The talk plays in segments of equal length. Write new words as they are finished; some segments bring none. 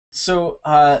So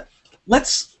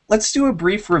let's do a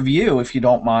brief review, if you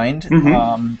don't mind,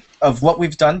 of what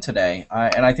we've done today.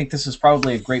 And I think this is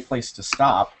probably a great place to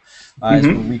stop as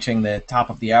we're reaching the top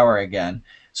of the hour again.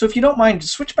 So if you don't mind,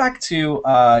 switch back to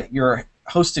your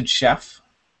hosted chef.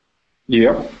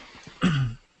 Yep.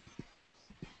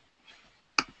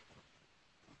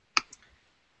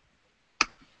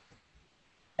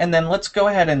 And then let's go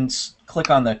ahead and click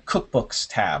on the cookbooks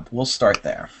tab. We'll start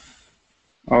there.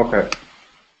 Okay.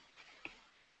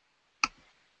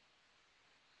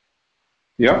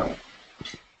 Yeah.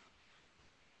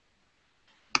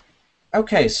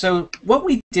 Okay, so what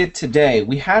we did today,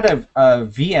 we had a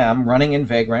VM running in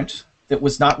Vagrant that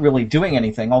was not really doing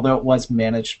anything, although it was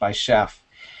managed by Chef.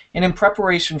 And in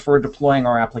preparation for deploying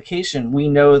our application, we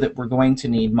know that we're going to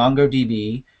need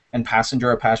MongoDB and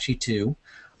Passenger Apache 2,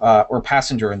 or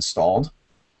Passenger installed.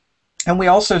 And we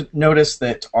also noticed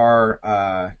that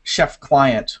our Chef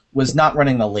client was not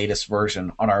running the latest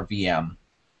version on our VM.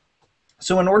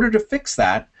 So in order to fix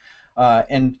that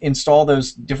and install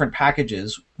those different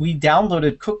packages, we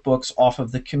downloaded cookbooks off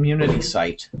of the community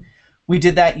site. We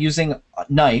did that using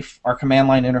Knife, our command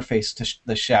line interface to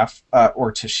the Chef,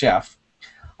 or to Chef.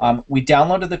 We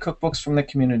downloaded the cookbooks from the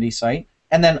community site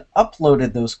and then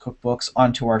uploaded those cookbooks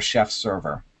onto our Chef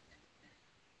server.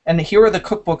 And here are the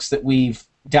cookbooks that we've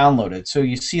downloaded. So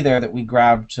you see there that we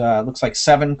grabbed, looks like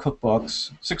 7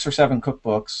 cookbooks, 6 or 7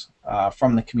 cookbooks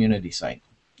from the community site,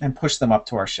 and push them up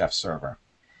to our Chef server.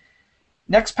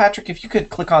 Next, Patrick, if you could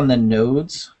click on the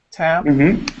Nodes tab,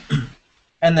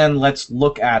 and then let's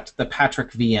look at the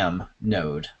Patrick VM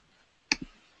node.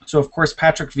 So, of course,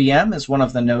 Patrick VM is one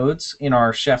of the nodes in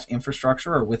our Chef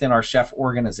infrastructure, or within our Chef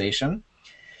organization.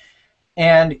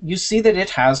 And you see that it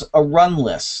has a run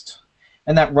list.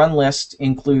 And that run list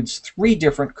includes 3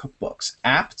 different cookbooks: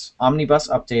 apt, Omnibus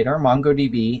Updater,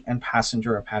 MongoDB, and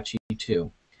Passenger Apache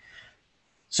 2.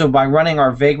 So by running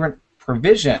our Vagrant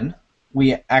provision,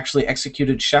 we actually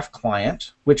executed Chef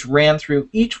client, which ran through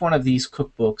each one of these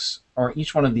cookbooks, or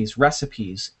each one of these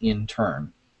recipes in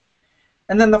turn.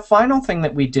 And then the final thing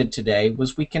that we did today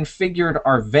was we configured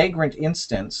our Vagrant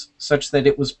instance such that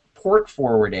it was port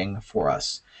forwarding for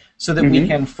us, so that we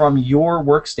can, from your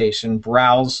workstation,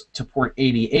 browse to port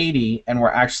 8080, and we're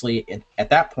actually, at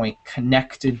that point,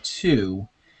 connected to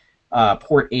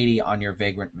port 80 on your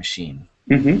Vagrant machine.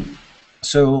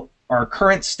 So our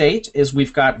current state is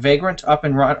we've got Vagrant up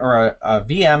and run, or a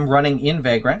VM running in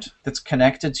Vagrant that's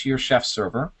connected to your Chef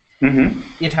server.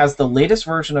 It has the latest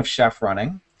version of Chef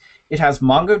running. It has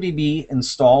MongoDB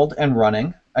installed and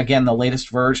running. Again, the latest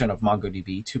version of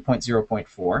MongoDB,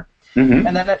 2.0.4. And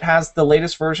then it has the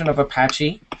latest version of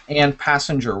Apache and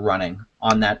Passenger running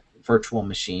on that virtual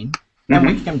machine. And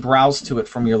we can browse to it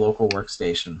from your local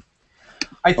workstation.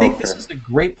 I think this is a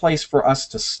great place for us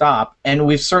to stop, and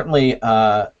we've certainly,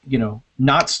 you know,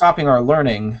 not stopping our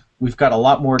learning. We've got a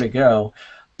lot more to go,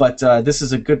 but this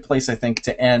is a good place, I think,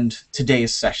 to end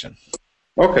today's session.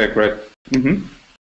 Okay, great.